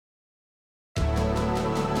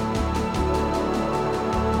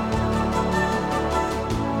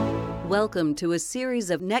Welcome to a series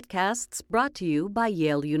of netcasts brought to you by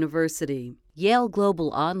Yale University. Yale Global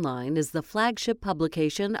Online is the flagship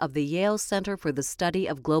publication of the Yale Center for the Study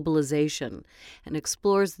of Globalization and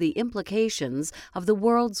explores the implications of the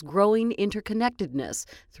world's growing interconnectedness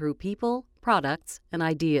through people, products, and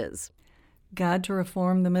ideas. Guide to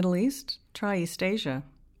Reform the Middle East? Try East Asia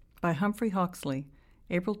by Humphrey Hawksley,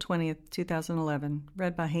 April 20th, 2011,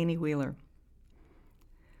 read by Haney Wheeler.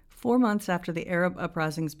 4 months after the Arab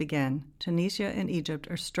uprisings began, Tunisia and Egypt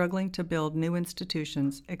are struggling to build new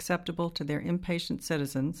institutions acceptable to their impatient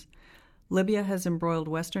citizens. Libya has embroiled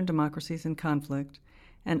Western democracies in conflict,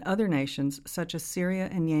 and other nations, such as Syria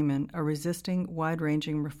and Yemen, are resisting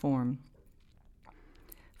wide-ranging reform.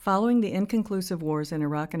 Following the inconclusive wars in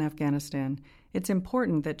Iraq and Afghanistan, it's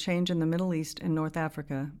important that change in the Middle East and North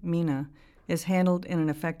Africa, MENA, is handled in an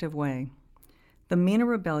effective way. The MENA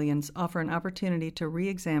rebellions offer an opportunity to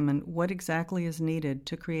re-examine what exactly is needed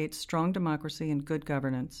to create strong democracy and good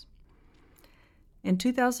governance. In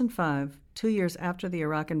 2005, 2 years after the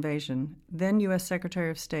Iraq invasion, then U.S.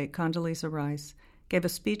 Secretary of State Condoleezza Rice gave a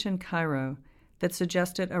speech in Cairo that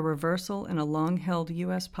suggested a reversal in a long-held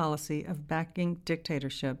U.S. policy of backing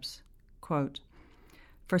dictatorships. Quote,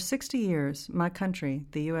 "For 60 years, my country,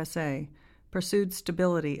 the USA, pursued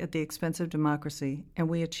stability at the expense of democracy, and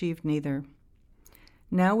we achieved neither.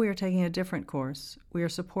 Now we are taking a different course. We are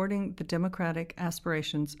supporting the democratic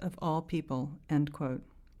aspirations of all people," end quote.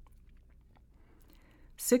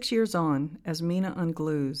 6 years on, as MENA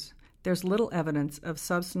unglues, there's little evidence of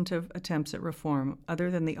substantive attempts at reform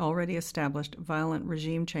other than the already established violent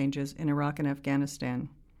regime changes in Iraq and Afghanistan.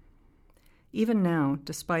 Even now,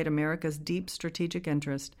 despite America's deep strategic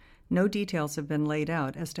interest, no details have been laid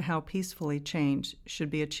out as to how peacefully change should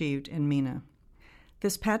be achieved in MENA.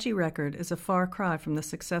 This patchy record is a far cry from the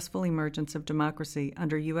successful emergence of democracy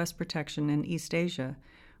under U.S. protection in East Asia,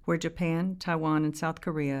 where Japan, Taiwan, and South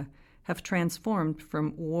Korea have transformed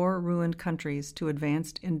from war-ruined countries to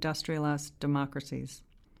advanced industrialized democracies.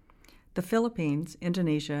 The Philippines,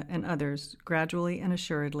 Indonesia, and others gradually and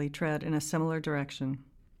assuredly tread in a similar direction.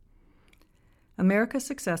 America's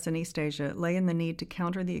success in East Asia lay in the need to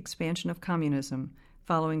counter the expansion of communism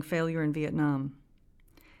following failure in Vietnam.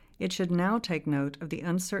 It should now take note of the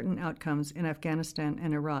uncertain outcomes in Afghanistan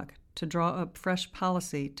and Iraq to draw up fresh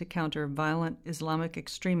policy to counter violent Islamic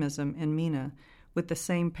extremism in MENA with the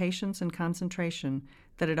same patience and concentration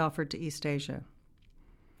that it offered to East Asia.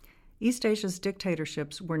 East Asia's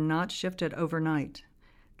dictatorships were not shifted overnight.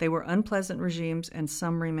 They were unpleasant regimes, and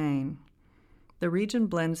some remain. The region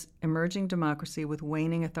blends emerging democracy with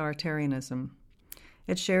waning authoritarianism.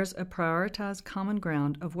 It shares a prioritized common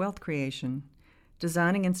ground of wealth creation,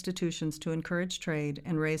 designing institutions to encourage trade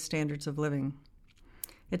and raise standards of living.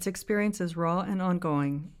 Its experience is raw and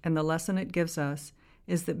ongoing, and the lesson it gives us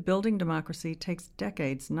is that building democracy takes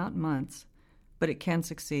decades, not months, but it can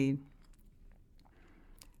succeed.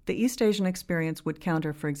 The East Asian experience would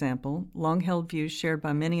counter, for example, long-held views shared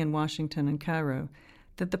by many in Washington and Cairo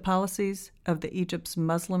that the policies of the Egypt's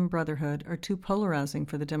Muslim Brotherhood are too polarizing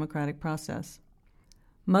for the democratic process.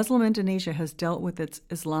 Muslim Indonesia has dealt with its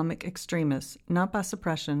Islamic extremists, not by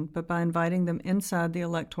suppression, but by inviting them inside the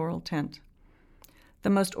electoral tent.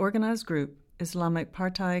 The most organized group, Islamic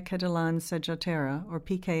Partai Keadilan Sejahtera, or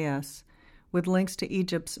PKS, with links to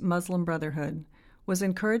Egypt's Muslim Brotherhood, was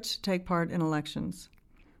encouraged to take part in elections.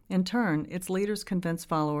 In turn, its leaders convinced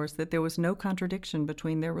followers that there was no contradiction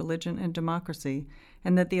between their religion and democracy,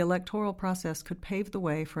 and that the electoral process could pave the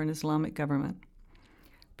way for an Islamic government.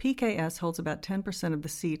 PKS holds about 10% of the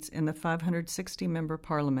seats in the 560-member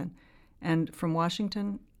parliament, and from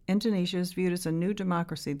Washington, Indonesia is viewed as a new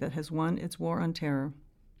democracy that has won its war on terror.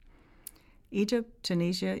 Egypt,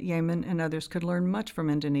 Tunisia, Yemen, and others could learn much from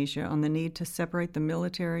Indonesia on the need to separate the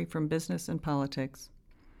military from business and politics.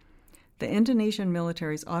 The Indonesian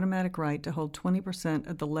military's automatic right to hold 20%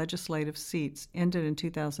 of the legislative seats ended in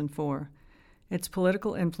 2004. Its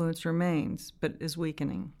political influence remains, but is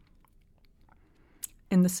weakening.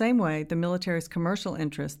 In the same way, the military's commercial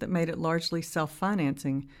interests that made it largely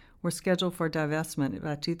self-financing were scheduled for divestment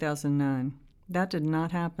by 2009. That did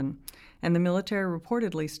not happen, and the military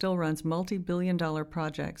reportedly still runs multi-billion-dollar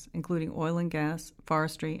projects, including oil and gas,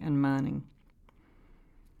 forestry, and mining.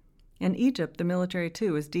 In Egypt, the military,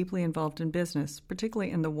 too, is deeply involved in business,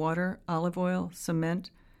 particularly in the water, olive oil,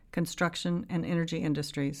 cement, construction, and energy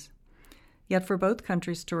industries. Yet for both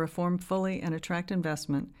countries to reform fully and attract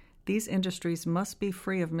investment, these industries must be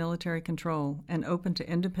free of military control and open to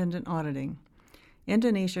independent auditing.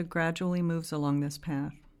 Indonesia gradually moves along this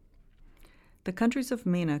path. The countries of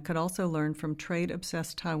MENA could also learn from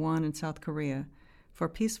trade-obsessed Taiwan and South Korea, for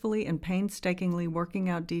peacefully and painstakingly working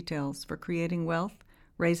out details for creating wealth,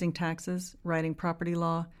 raising taxes, writing property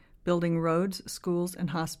law, building roads, schools, and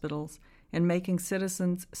hospitals, and making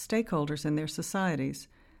citizens stakeholders in their societies,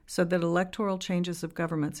 so that electoral changes of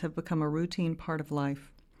governments have become a routine part of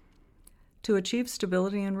life. To achieve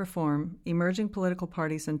stability and reform, emerging political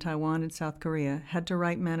parties in Taiwan and South Korea had to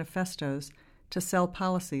write manifestos to sell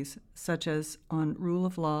policies such as on rule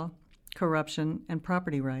of law, corruption, and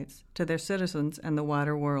property rights to their citizens and the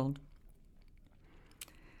wider world.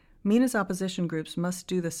 MENA's opposition groups must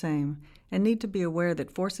do the same and need to be aware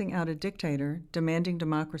that forcing out a dictator, demanding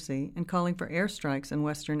democracy, and calling for airstrikes and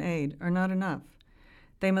Western aid are not enough.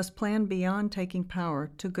 They must plan beyond taking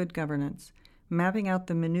power to good governance, mapping out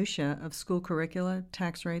the minutiae of school curricula,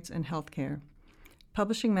 tax rates, and health care.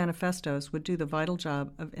 Publishing manifestos would do the vital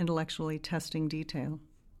job of intellectually testing detail.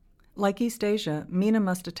 Like East Asia, MENA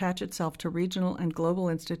must attach itself to regional and global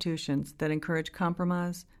institutions that encourage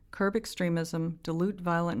compromise, curb extremism, dilute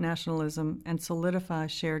violent nationalism, and solidify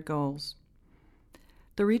shared goals.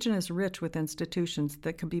 The region is rich with institutions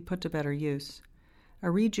that could be put to better use. A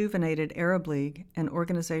rejuvenated Arab League, an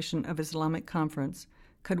Organization of Islamic Conference,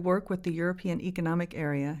 could work with the European Economic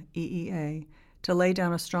Area, EEA, to lay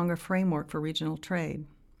down a stronger framework for regional trade.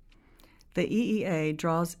 The EEA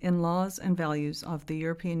draws in laws and values of the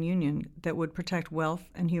European Union that would protect wealth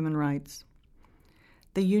and human rights.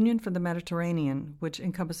 The Union for the Mediterranean, which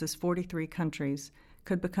encompasses 43 countries,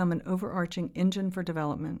 could become an overarching engine for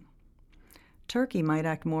development. Turkey might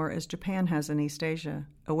act more as Japan has in East Asia,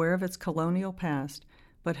 aware of its colonial past,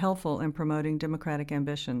 but helpful in promoting democratic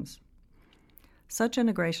ambitions. Such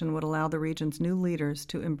integration would allow the region's new leaders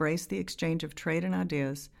to embrace the exchange of trade and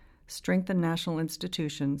ideas, strengthen national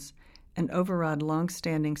institutions, and override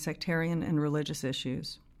long-standing sectarian and religious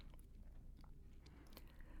issues.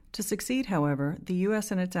 To succeed, however, the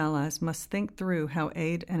U.S. and its allies must think through how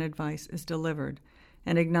aid and advice is delivered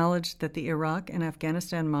and acknowledge that the Iraq and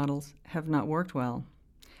Afghanistan models have not worked well.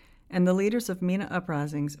 And the leaders of MENA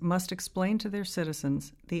uprisings must explain to their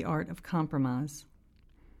citizens the art of compromise.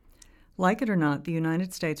 Like it or not, the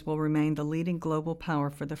United States will remain the leading global power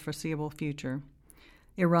for the foreseeable future.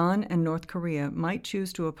 Iran and North Korea might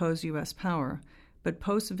choose to oppose U.S. power, but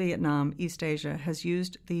post-Vietnam, East Asia has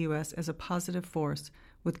used the U.S. as a positive force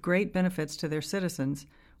with great benefits to their citizens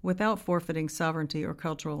without forfeiting sovereignty or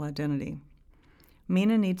cultural identity.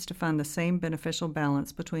 MENA needs to find the same beneficial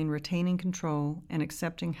balance between retaining control and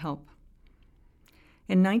accepting help.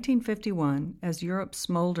 In 1951, as Europe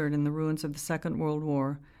smoldered in the ruins of the Second World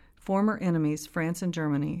War, former enemies France and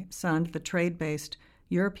Germany signed the trade-based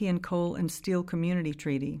European Coal and Steel Community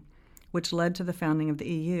Treaty, which led to the founding of the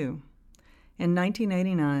EU. In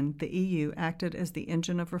 1989, the EU acted as the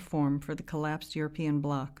engine of reform for the collapsed European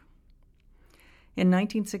bloc. In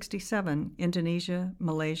 1967, Indonesia,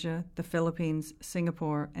 Malaysia, the Philippines,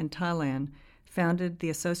 Singapore, and Thailand founded the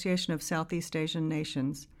Association of Southeast Asian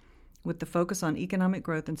Nations, with the focus on economic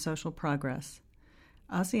growth and social progress.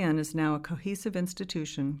 ASEAN is now a cohesive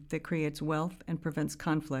institution that creates wealth and prevents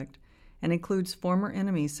conflict, and includes former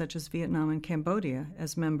enemies such as Vietnam and Cambodia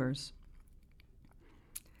as members.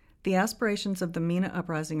 The aspirations of the MENA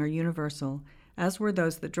uprising are universal, as were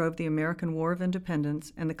those that drove the American War of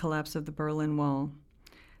Independence and the collapse of the Berlin Wall: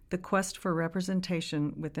 the quest for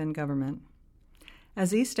representation within government.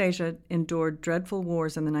 As East Asia endured dreadful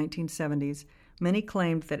wars in the 1970s, many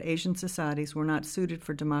claimed that Asian societies were not suited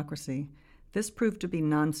for democracy. This proved to be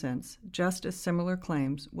nonsense, just as similar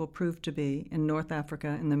claims will prove to be in North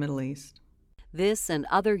Africa and the Middle East. This and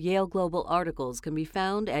other Yale Global articles can be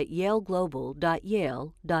found at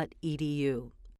yaleglobal.yale.edu.